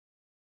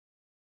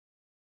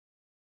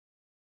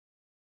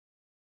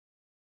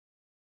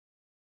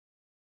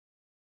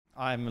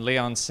I'm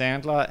Leon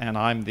Sandler, and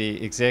I'm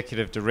the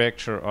Executive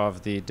Director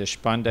of the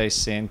Deshpande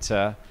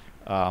Center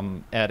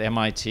at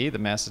MIT, the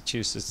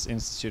Massachusetts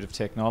Institute of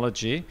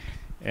Technology.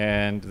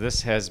 And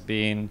this has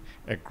been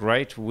a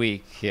great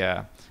week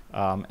here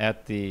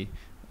at the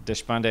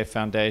Deshpande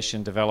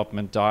Foundation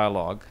Development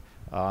Dialogue.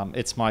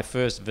 It's my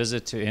first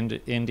visit to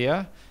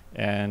India,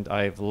 and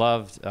I've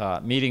loved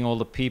meeting all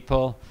the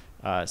people,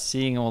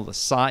 seeing all the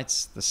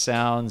sights, the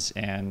sounds,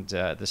 and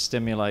the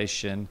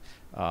stimulation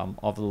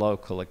of the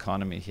local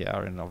economy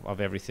here and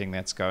of everything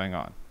that's going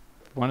on.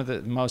 One of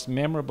the most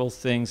memorable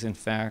things, in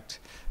fact,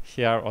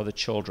 here are the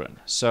children.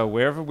 So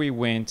wherever we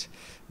went,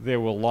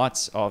 there were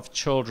lots of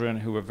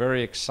children who were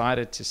very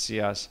excited to see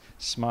us,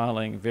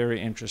 smiling,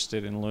 very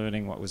interested in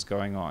learning what was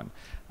going on.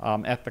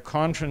 At the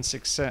conference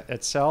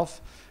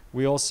itself,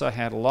 we also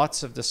had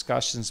lots of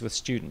discussions with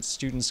students.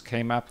 Students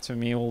came up to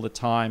me all the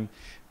time.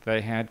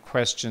 They had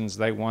questions.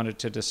 They wanted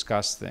to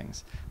discuss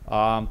things.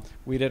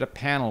 We did a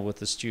panel with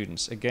the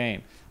students.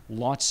 Again,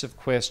 lots of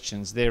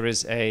questions. There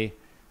is a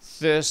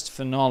thirst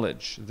for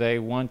knowledge. They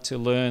want to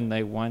learn.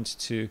 They want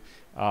to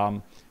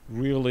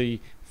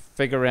really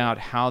figure out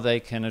how they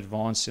can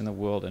advance in the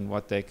world and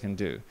what they can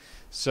do.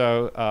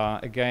 So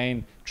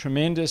again,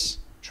 tremendous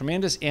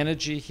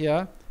energy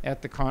here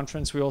at the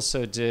conference. We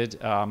also did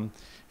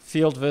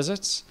field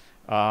visits,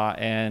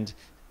 and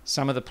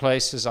some of the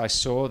places I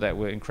saw that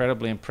were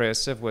incredibly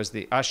impressive was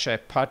the Ashay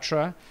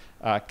Patra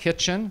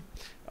kitchen.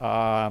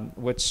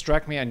 What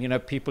struck me, and you know,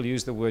 people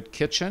use the word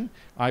kitchen,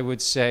 I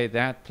would say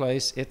that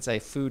place, it's a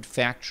food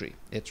factory.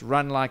 It's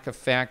run like a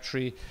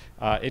factory.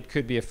 It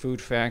could be a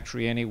food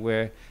factory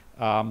anywhere.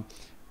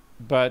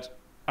 But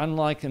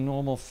unlike a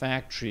normal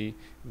factory,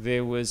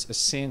 there was a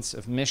sense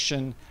of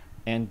mission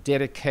and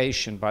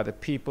dedication by the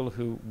people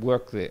who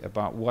work there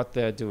about what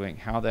they're doing,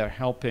 how they're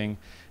helping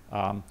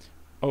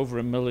over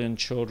 1 million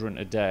children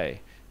a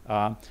day.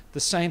 The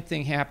same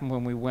thing happened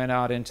when we went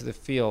out into the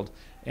field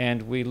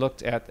and we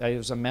looked at, it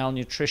was a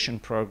malnutrition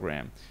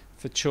program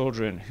for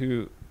children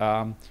who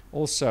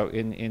also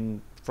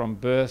from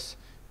birth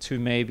to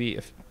maybe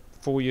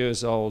 4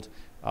 years old,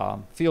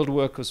 field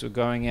workers were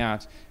going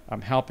out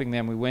helping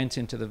them. We went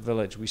into the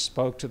village. We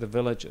spoke to the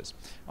villagers.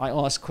 I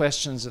asked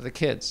questions of the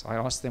kids. I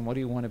asked them, what do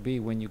you want to be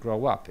when you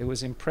grow up? It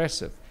was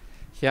impressive.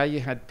 Here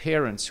you had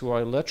parents who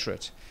are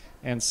illiterate,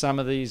 and some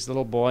of these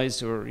little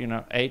boys who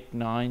were 8,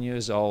 9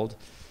 years old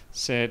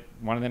said,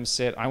 one of them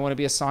said, I want to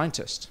be a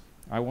scientist.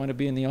 I want to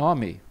be in the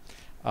army.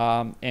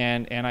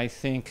 And I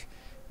think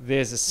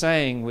there's a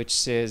saying which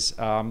says,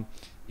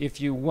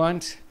 if you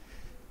want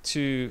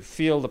to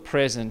feel the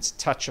present,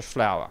 touch a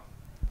flower.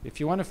 If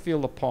you want to feel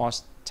the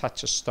past,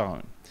 touch a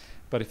stone.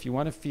 But if you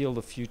want to feel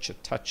the future,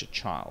 touch a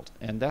child.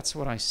 And that's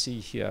what I see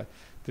here.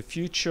 The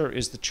future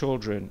is the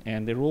children,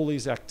 and there are all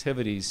these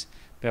activities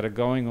that are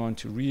going on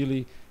to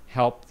really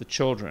help the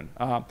children.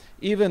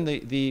 Even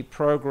the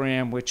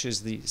program, which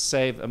is the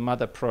Save a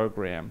Mother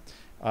program,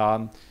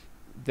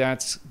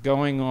 that's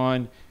going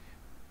on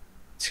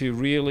to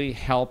really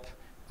help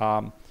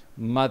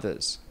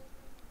mothers.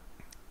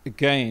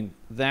 Again,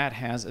 that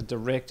has a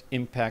direct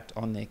impact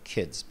on their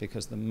kids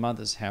because the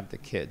mothers have the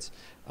kids.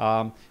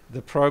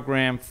 The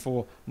program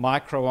for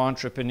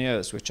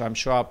micro-entrepreneurs, which I'm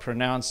sure I'll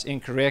pronounce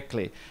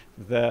incorrectly,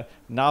 the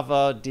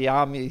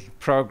Navadhyami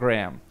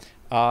program.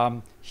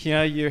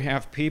 Here you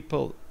have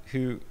people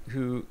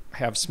who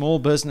have small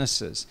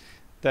businesses.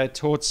 They're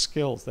taught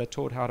skills. They're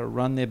taught how to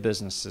run their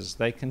businesses.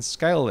 They can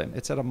scale them.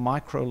 It's at a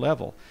micro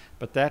level,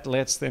 but that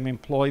lets them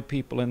employ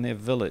people in their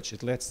village.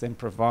 It lets them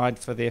provide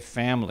for their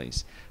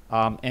families.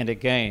 And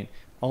again,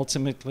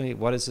 ultimately,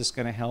 what is this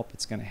going to help?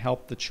 It's going to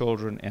help the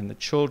children, and the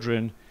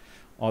children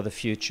are the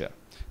future.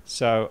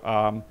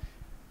 So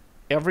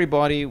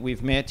everybody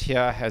we've met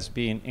here has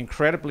been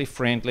incredibly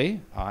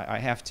friendly. I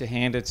have to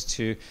hand it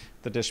to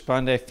the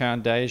Deshpande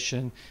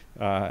Foundation.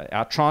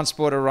 Our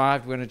transport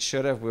arrived when it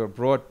should have. We were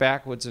brought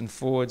backwards and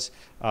forwards.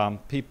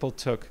 People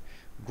took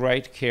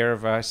great care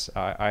of us.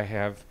 I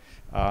have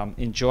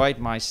enjoyed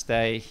my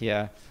stay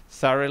here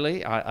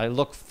thoroughly. I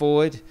look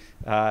forward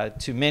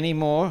to many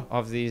more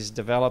of these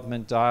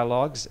development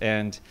dialogues,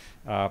 and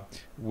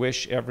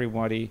wish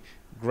everybody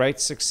great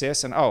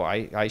success. And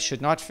I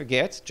should not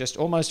forget, just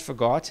almost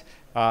forgot,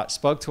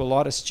 spoke to a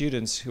lot of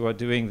students who are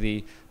doing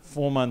the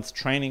 4-month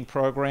training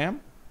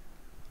program.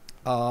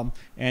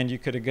 And you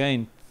could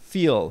again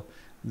feel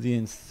the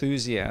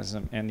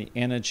enthusiasm and the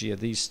energy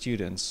of these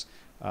students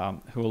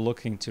who are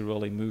looking to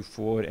really move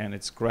forward. And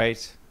it's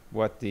great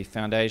what the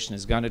foundation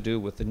is going to do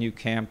with the new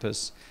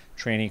campus,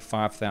 training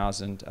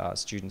 5,000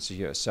 students a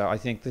year. So I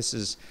think this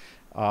is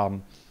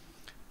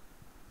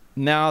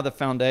now the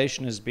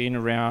foundation has been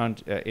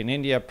around in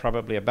India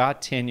probably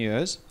about 10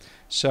 years.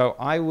 So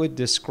I would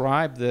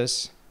describe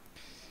this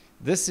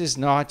is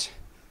not,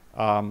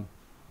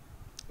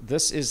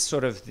 this is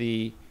sort of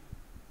the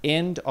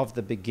end of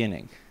the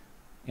beginning,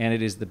 and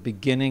it is the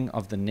beginning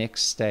of the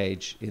next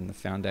stage in the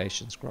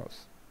foundation's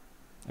growth.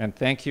 And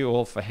thank you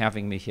all for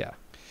having me here.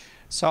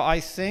 So I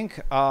think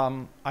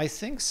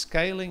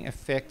scaling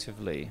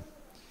effectively,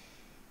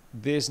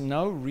 there's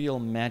no real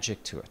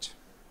magic to it.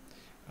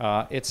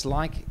 it's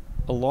like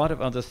a lot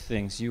of other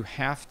things. You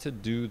have to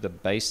do the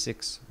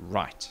basics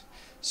right.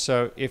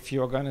 So if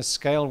you're going to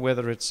scale,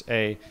 whether it's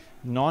a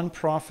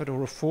non-profit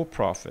or a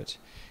for-profit,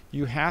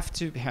 you have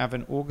to have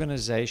an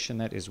organization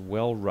that is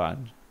well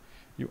run.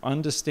 You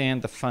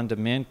understand the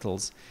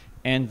fundamentals,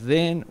 and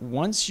then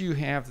once you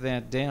have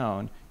that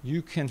down,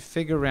 you can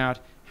figure out,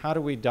 how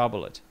do we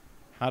double it?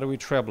 How do we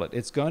treble it?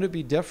 It's going to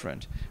be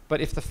different,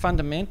 but if the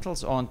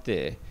fundamentals aren't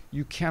there,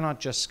 you cannot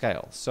just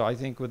scale. So I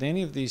think with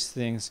any of these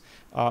things,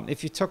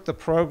 if you took the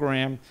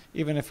program,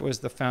 even if it was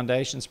the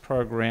foundations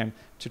program,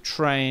 to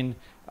train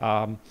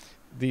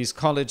these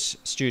college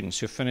students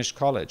who finish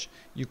college,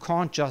 you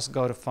can't just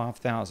go to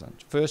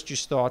 5,000. First you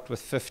start with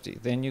 50,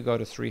 then you go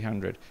to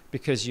 300,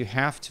 because you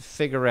have to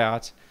figure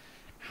out,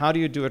 how do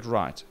you do it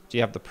right? Do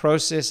you have the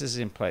processes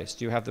in place?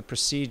 Do you have the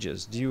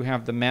procedures? Do you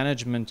have the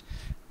management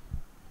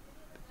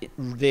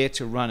there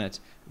to run it?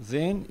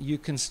 Then you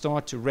can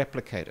start to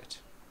replicate it.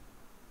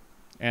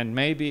 And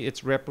maybe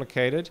it's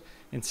replicated.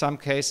 In some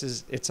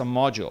cases, it's a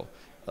module.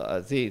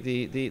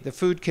 The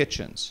food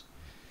kitchens.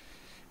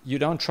 You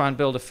don't try and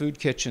build a food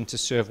kitchen to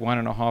serve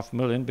 1.5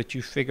 million, but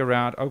you figure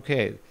out,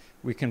 okay,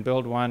 we can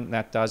build one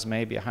that does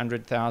maybe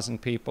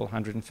 100,000 people,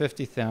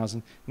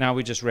 150,000. Now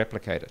we just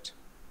replicate it.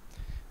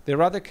 There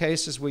are other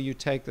cases where you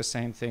take the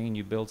same thing and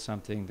you build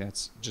something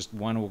that's just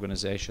one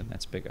organization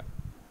that's bigger.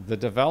 The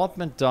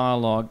development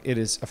dialogue, it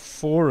is a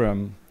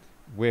forum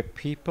where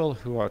people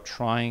who are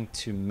trying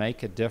to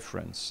make a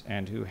difference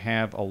and who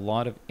have a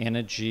lot of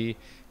energy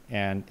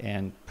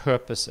and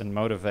purpose and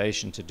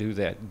motivation to do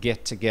that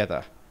get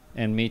together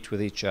and meet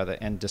with each other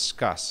and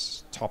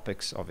discuss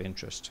topics of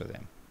interest to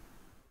them.